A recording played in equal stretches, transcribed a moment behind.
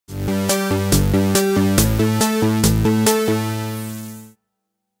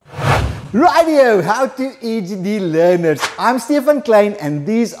Radio, how to EGD learners. I'm Stefan Kleyn and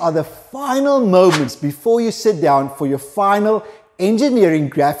these are the final moments before you sit down for your final engineering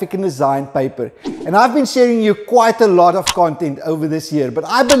graphic and design paper. And I've been sharing you quite a lot of content over this year, but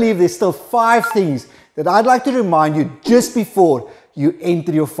I believe there's still 5 things that I'd like to remind you just before you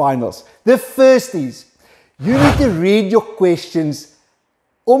enter your finals. The first is, you need to read your questions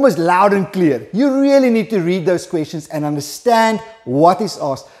almost loud and clear. You really need to read those questions and understand what is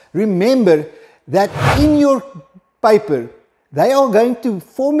asked. Remember that in your paper, they are going to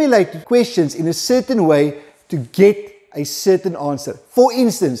formulate questions in a certain way to get a certain answer. For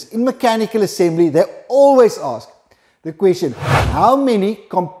instance, in mechanical assembly, they always ask the question, how many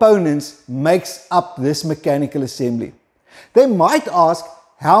components makes up this mechanical assembly? They might ask,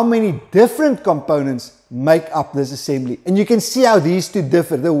 how many different components make up this assembly? And you can see how these two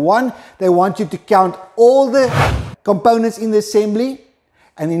differ. The one, they want you to count all the components in the assembly,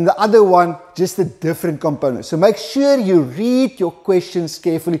 and in the other one, just the different components. So make sure you read your questions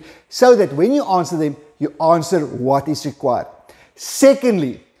carefully so that when you answer them, you answer what is required.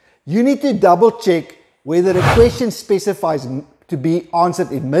 Secondly, you need to double check whether a question specifies to be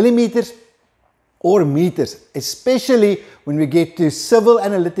answered in millimeters or meters, especially when we get to civil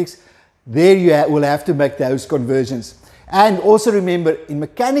analytics. There you will have to make those conversions. And also remember, in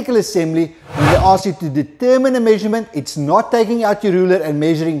mechanical assembly, when they ask you to determine a measurement, it's not taking out your ruler and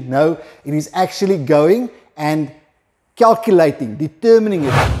measuring. No, it is actually going and calculating, determining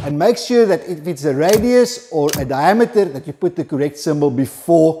it. And make sure that if it's a radius or a diameter, that you put the correct symbol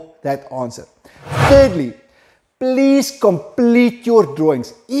before that answer. Thirdly, please complete your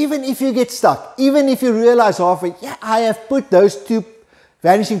drawings. Even if you get stuck, even if you realize halfway, yeah, I have put those 2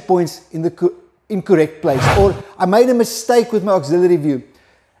 vanishing points in the incorrect place, or I made a mistake with my auxiliary view.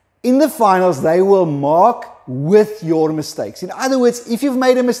 In the finals, they will mark with your mistakes. In other words, if you've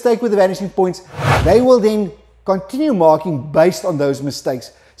made a mistake with the vanishing points, they will then continue marking based on those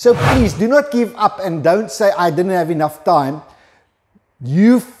mistakes. So please do not give up and don't say, I didn't have enough time.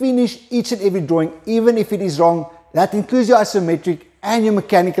 You finish each and every drawing, even if it is wrong. That includes your isometric and your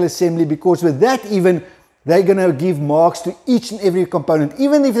mechanical assembly, because with that even, they're going to give marks to each and every component.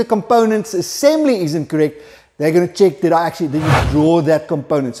 Even if the component's assembly isn't correct, they're going to check, did you draw that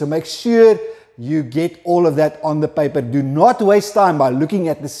component? So make sure you get all of that on the paper. Do not waste time by looking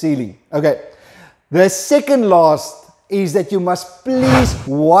at the ceiling. Okay. The second last is that you must please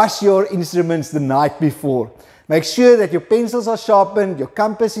wash your instruments the night before. Make sure that your pencils are sharpened, your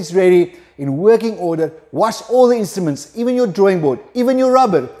compass is ready, in working order. Wash all the instruments, even your drawing board, even your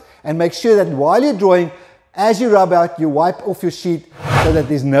rubber. And make sure that while you're drawing, as you rub out, you wipe off your sheet so that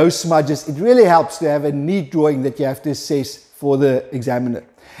there's no smudges. It really helps to have a neat drawing that you have to assess for the examiner.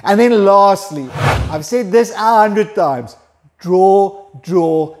 And then lastly, I've said this 100 times, draw,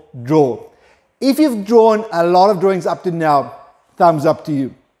 draw, draw. If you've drawn a lot of drawings up to now, thumbs up to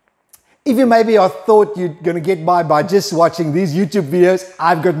you. If you maybe thought you're going to get by just watching these YouTube videos,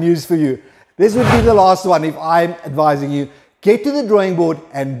 I've got news for you. This would be the last one if I'm advising you. Get to the drawing board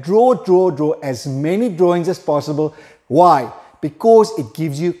and draw as many drawings as possible. Why? Because it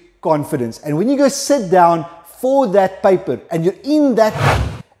gives you confidence. And when you go sit down for that paper and you're in that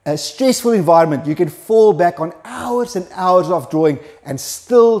stressful environment, you can fall back on hours and hours of drawing and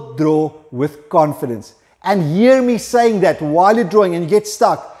still draw with confidence. And hear me saying that while you're drawing and you get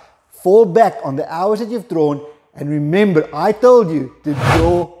stuck, fall back on the hours that you've drawn. And remember, I told you to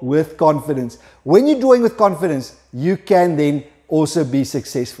draw with confidence. When you're drawing with confidence, you can then also be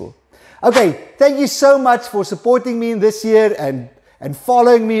successful. Okay, thank you so much for supporting me in this year and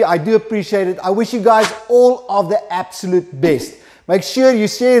following me. I do appreciate it. I wish you guys all of the absolute best. Make sure you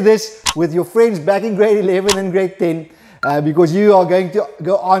share this with your friends back in grade 11 and grade 10 because you are going to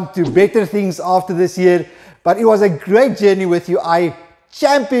go on to better things after this year. But it was a great journey with you. I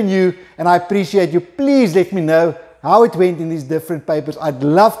champion you and I appreciate you. Please let me know how it went in these different papers. I'd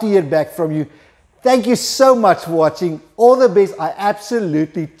love to hear back from you. Thank you so much for watching. All the best. I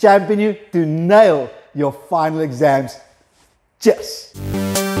absolutely champion you to nail your final exams. Cheers.